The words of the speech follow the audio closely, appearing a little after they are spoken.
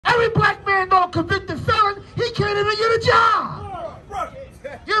Every black man know a convicted felon, he can't even get a job.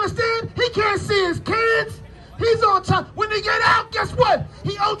 You understand? He can't see his kids. He's on child. When they get out, guess what?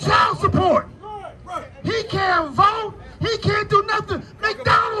 He owes child support. He can't vote. He can't do nothing.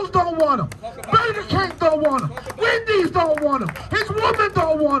 McDonald's don't want him. Burger King don't want him. Wendy's don't want him. His woman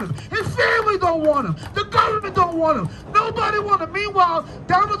don't want him. His family don't want him. The government don't want him. Nobody want him. Meanwhile,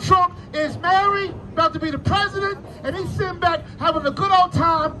 Donald Trump is married, about to be the president, and he's sitting back having a good old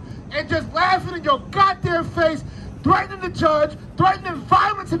time and just laughing in your goddamn face, threatening the judge, threatening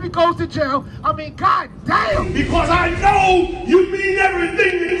violence if he goes to jail. I mean, goddamn. Because I know you mean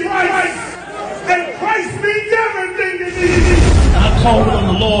everything to Christ. And Christ means everything to me. I called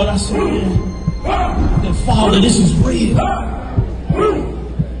on the Lord. I said, that Father, this is real.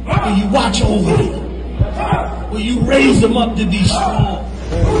 Will you watch over them? Will you raise them up to be strong?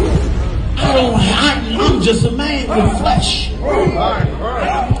 I'm just a man with flesh.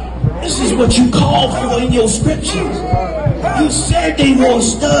 This is what you call for in your scriptures. You said they wore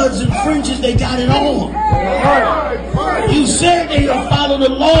studs and fringes, they got it on. You said they will follow the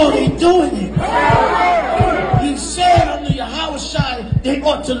law, they doing it. You said under your house shine, they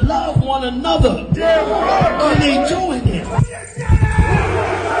ought to love one another. And they doing it.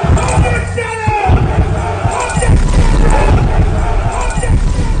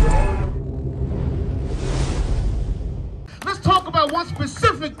 Let's talk about one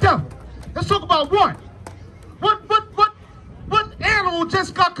specific devil. Let's talk about one. What animal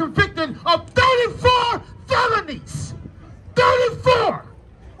just got convicted of 34 felonies? 34!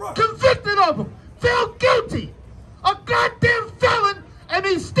 Convicted of them. Found guilty. A goddamn felon, and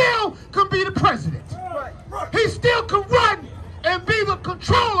he still can be the president. He still can run and be the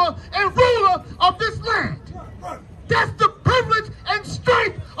controller and ruler of this land. That's the privilege and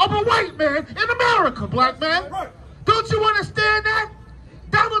strength of a white man in America, black man. Don't you understand that?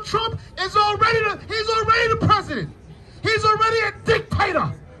 Donald Trump is already the president. He's already a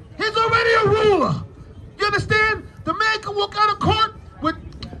dictator. He's already a ruler. You understand? The man can walk out of court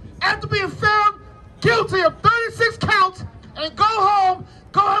after being found guilty of 36 counts and go home,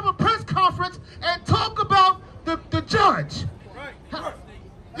 go have a press conference and talk about the judge.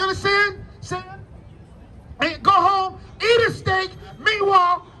 You understand? And go home, eat a steak.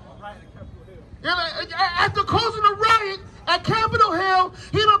 Meanwhile, after causing a riot at Capitol Hill,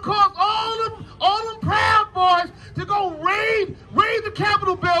 he done caused all them Proud Boys to go raid the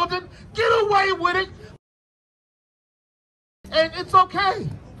Capitol building, get away with it, and it's okay.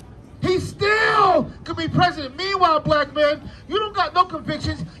 He still could be president. Meanwhile, black man, you don't got no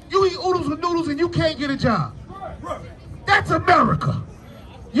convictions. You eat oodles with noodles and you can't get a job. That's America.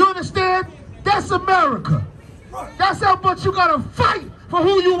 You understand? That's America. That's how much you gotta fight for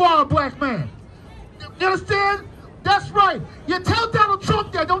who you are, black man. You understand? That's right. You tell Donald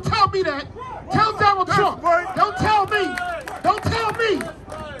Trump that. Don't tell me that. Tell Donald Trump. Don't tell me. Don't tell me.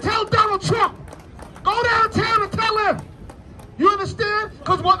 Tell Donald Trump. Go downtown and tell him. You understand?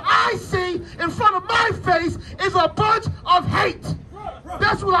 Because what I see in front of my face is a bunch of hate.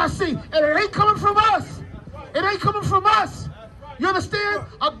 That's what I see. And it ain't coming from us. It ain't coming from us. You understand?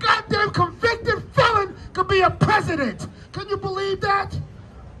 A goddamn convicted felon could be a president. Can you believe that?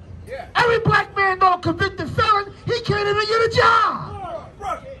 Every black man know a convicted felon, he can't even get a job.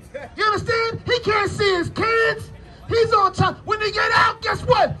 You understand? He can't see his kids. He's on child. When they get out, guess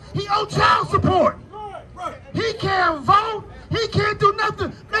what? He owes child support. He can't vote. He can't do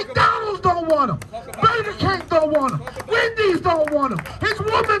nothing. McDonald's don't want him. Burger King don't want him. Wendy's don't want him. His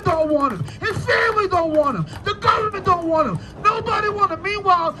woman don't want him. His family don't want him. The government don't want him. Nobody want him.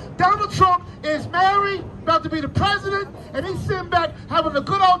 Meanwhile, Donald Trump is married, about to be the president, and he's sitting back having a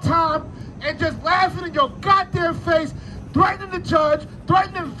good old time and just laughing in your goddamn face, threatening the judge,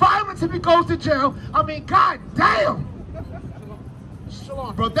 threatening violence if he goes to jail. I mean, goddamn.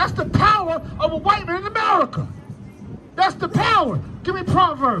 Shalom, bro. That's the power of a white man in America. That's the power. Give me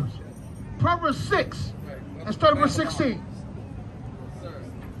Proverbs. Proverbs 6. And start at verse 16.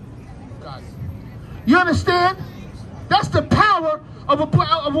 You understand? That's the power of a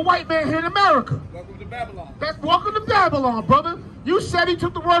white man here in America. Welcome to Babylon. Welcome to Babylon, brother. You said he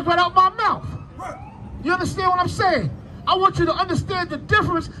took the words right out my mouth. You understand what I'm saying? I want you to understand the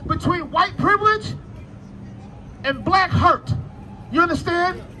difference between white privilege and black hurt. You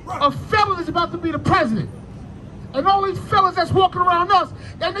understand? A felon is about to be the president. And all these fellas that's walking around us,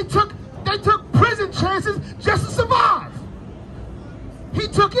 and they took prison chances just to survive. He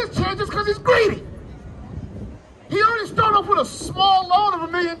took his chances because he's greedy. He already started off with a small loan of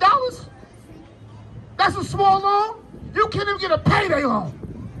 $1 million. That's a small loan. You can't even get a payday loan.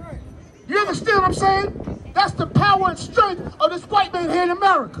 You understand what I'm saying? That's the power and strength of this white man here in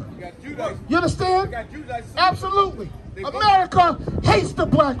America. You understand? Absolutely. America hates the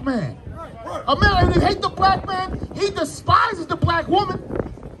black man. America hates the black man. He despises the black woman.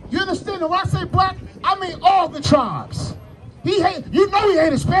 You understand? And when I say black, I mean all the tribes. You know he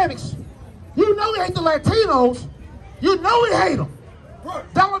hates Hispanics. You know he hates the Latinos. You know he hates them.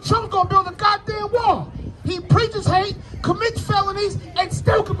 Donald Trump's gonna build a goddamn wall. He preaches hate, commits felonies, and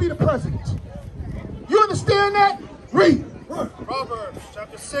still could be the president. You understand that? Read. Proverbs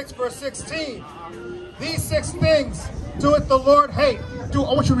chapter 6, verse 16. These 6 things doeth the Lord hate. Dude,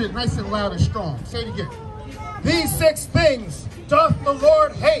 I want you to read it nice and loud and strong. Say it again. These 6 things doth the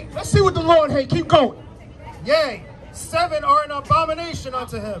Lord hate. Let's see what the Lord hate. Keep going. Yea, 7 are an abomination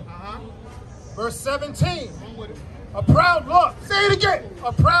unto him. Verse 17. A proud look. Say it again.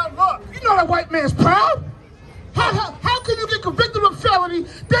 A proud look. You know that white man's proud. How can you get convicted of felony,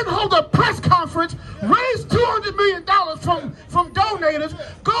 then hold a press conference, raise $200 million from donators,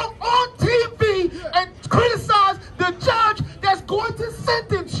 go on TV and criticize the judge that's going to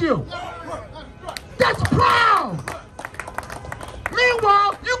sentence you? That's proud.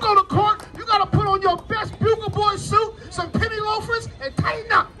 Meanwhile, you go to court, you got to put on your best bugle boy suit, some penny loafers, and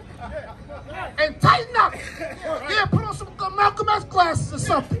tighten up. And tighten up. Yeah, put on some Malcolm X glasses or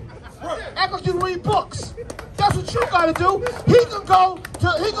something. Act like you read books. That's what you gotta do. He can go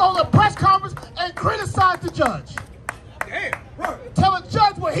to a press conference and criticize the judge. Tell a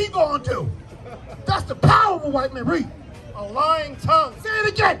judge what he gonna do. That's the power of a white man. Read. A lying tongue. Say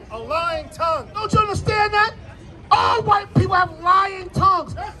it again. A lying tongue. Don't you understand that? All white people have lying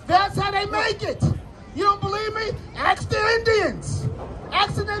tongues. That's how they make it. You don't believe me? Ask the Indians.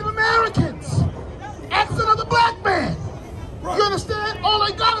 Ask the Native Americans. Ask another black man. You understand? All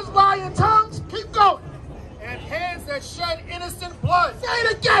they got is lying tongues. Keep going. And hands that shed innocent blood. Say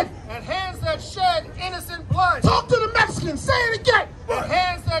it again. And hands that shed innocent blood. Talk to the Mexicans. Say it again. And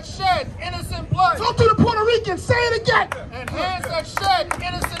hands that shed innocent blood. Talk to the Puerto Ricans. Say it again. And hands that shed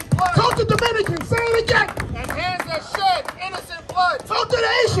innocent blood. Talk to Dominicans. Say it again. And hands that shed innocent blood. Talk to the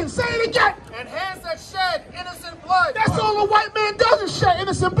Asians. Say it again. And hands that shed innocent blood. That's all a white man does is shed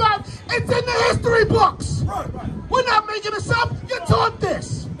innocent blood. It's in the history books. We're not making this up. You taught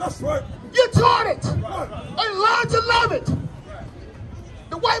this. That's right. You taught it. And learn to love it.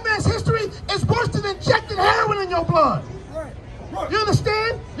 The white man's history is worse than injecting heroin in your blood. You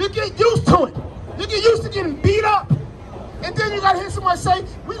understand? You get used to it. You get used to getting beat up. And then you gotta hear somebody say,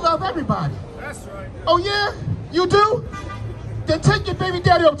 we love everybody. That's right. Oh yeah? You do? Then take your baby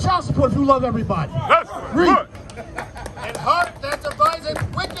daddy off child support if you love everybody. That's right. Read. And heart that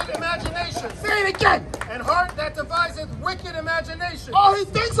deviseth wicked imagination. Say it again. And heart that deviseth wicked imagination. All he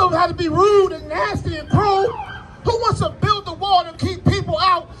thinks of how to be rude and nasty and cruel. Who wants to build the wall and keep people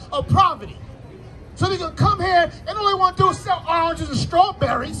out of poverty? So they can come here and all they want to do is sell oranges and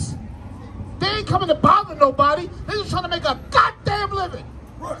strawberries. They ain't coming to bother nobody. They're just trying to make a goddamn living.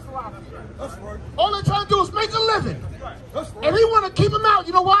 Right. That's right. All they're trying to do is make a living. That's right. And he want to keep him out.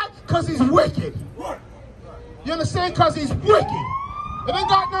 You know why? Because he's wicked. Right. You understand? Because he's wicked. It ain't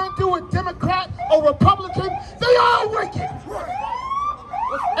got nothing to do with Democrat or Republican. They are wicked.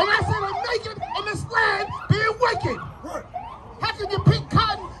 And I said I'm naked in this land being wicked. How can you pick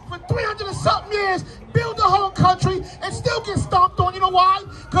cotton for 300 and something years, build the whole country, and still get stomped on? You know why?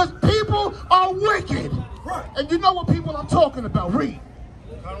 Because people are wicked. And you know what people I'm talking about. Read.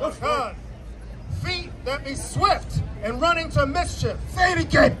 Feet that be swift and running to mischief. Say it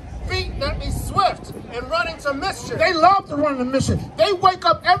again. Feet that be swift and running to mischief. They love to run the mission. They wake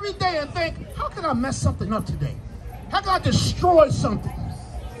up every day and think, how can I mess something up today? How can I destroy something?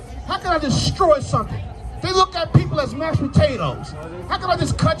 How can I destroy something? They look at people as mashed potatoes. How can I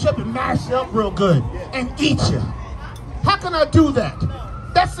just cut you up and mash you up real good and eat you? How can I do that?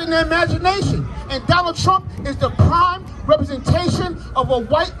 That's in their imagination. And Donald Trump is the prime representation of a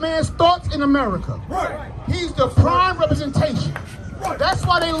white man's thoughts in America. He's the prime representation. That's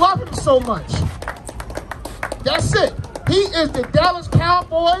why they love him so much. That's it. He is the Dallas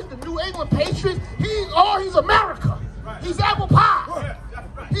Cowboys, the New England Patriots. He's America. He's apple pie.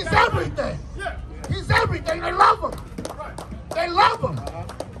 He's everything. He's everything. They love him. They love him.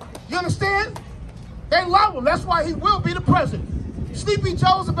 You understand? They love him. That's why he will be the president. Sleepy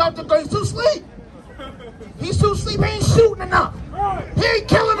Joe's about to go. He's too asleep. He's too asleep. He ain't shooting enough. He ain't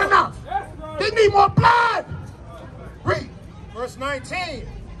killing enough. They need more blood. Read. Verse 19.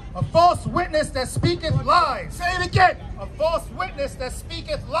 A false witness that speaketh lies. Say it again. A false witness that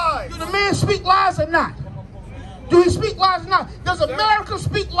speaketh lies. Do the man speak lies or not? Do he speak lies or not? Does America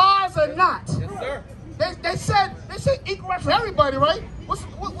speak lies or not? Yes, sir. They said equal rights for everybody, right?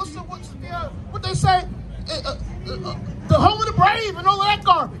 What they say? the home of the brave and all of that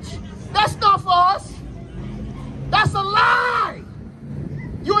garbage. That's not for us. That's a lie.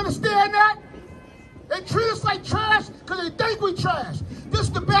 You understand that? They treat us like trash because they think we trash. This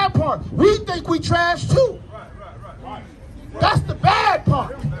is the bad part. We think we trash too. That's the bad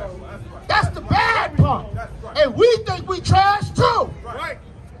part. That's the bad part. And we think we trash too.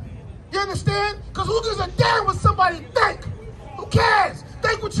 You understand? Because who gives a damn what somebody think? Who cares?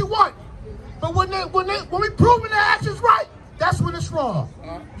 Think what you want. But when we proving their actions right, that's when it's wrong.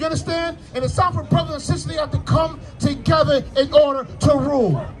 You understand? And it's time for brothers and sisters to have to come together in order to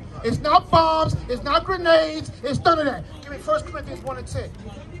rule. It's not bombs, it's not grenades, it's none of that. Give me 1 Corinthians 1 and 10.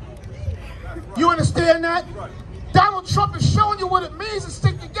 You understand that? Donald Trump is showing you what it means to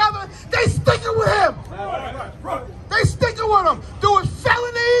stick together. They sticking with him. They sticking with him. Through his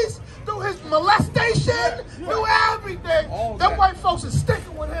felonies, through his molestation, through everything. Them white folks is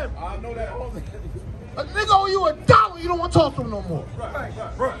sticking with him. I know that. A nigga owe you $1, you don't want to talk to him no more.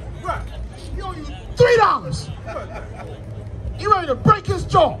 He owe you $3. You ready to break his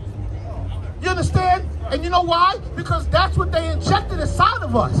jaw. You understand? And you know why? Because that's what they injected inside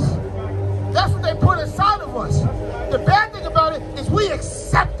of us. That's what they put inside of us. The bad thing about it is we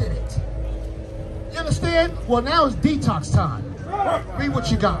accepted it. You understand? Well, now it's detox time. Read what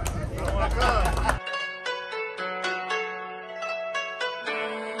you got.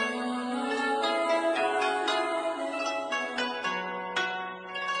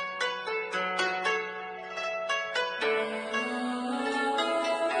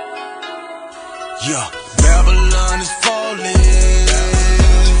 Yeah, Babylon is falling.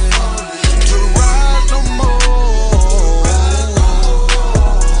 To rise no more.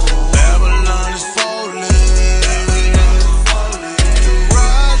 Babylon is falling. To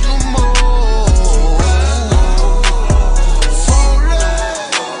rise no more. Falling.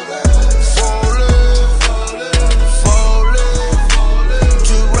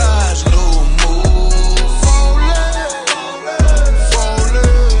 To rise no more. To rise no more.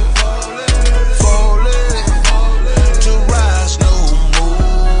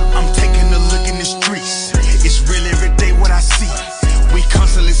 I'm taking a look in the streets. It's real every day what I see. We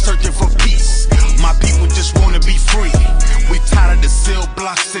constantly searching for peace. My people just wanna be free. We tired of the cell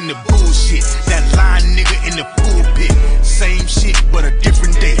blocks and the booth.